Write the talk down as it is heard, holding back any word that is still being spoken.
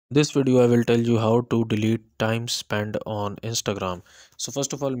This video I will tell you how to delete time spent on Instagram. So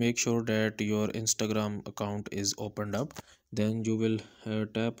first of all, make sure that your Instagram account is opened up. Then you will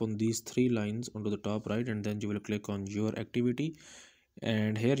tap on these three lines onto the top right, and then you will click on your activity.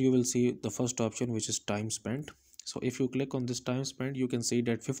 And here you will see the first option, which is time spent. So if you click on this time spent, you can see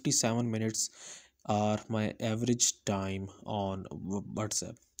that 57 minutes are my average time on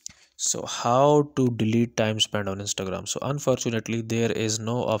WhatsApp. So how to delete time spent on Instagram? So unfortunately, there is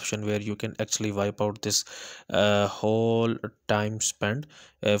no option where you can actually wipe out this whole time spent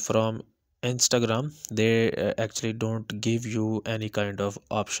from Instagram. They actually don't give you any kind of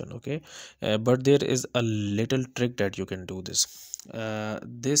option. Okay, but there is a little trick that you can do this.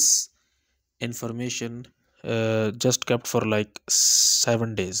 This information just kept for like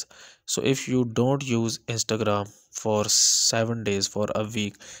 7 days. So if you don't use Instagram for 7 days, for a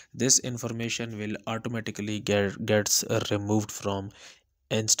week, this information will automatically gets removed from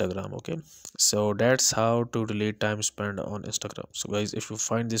Instagram. Okay, so that's how to delete time spent on Instagram. So guys, if you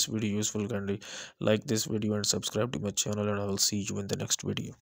find this video useful, kindly like this video and subscribe to my channel, and I will see you in the next video.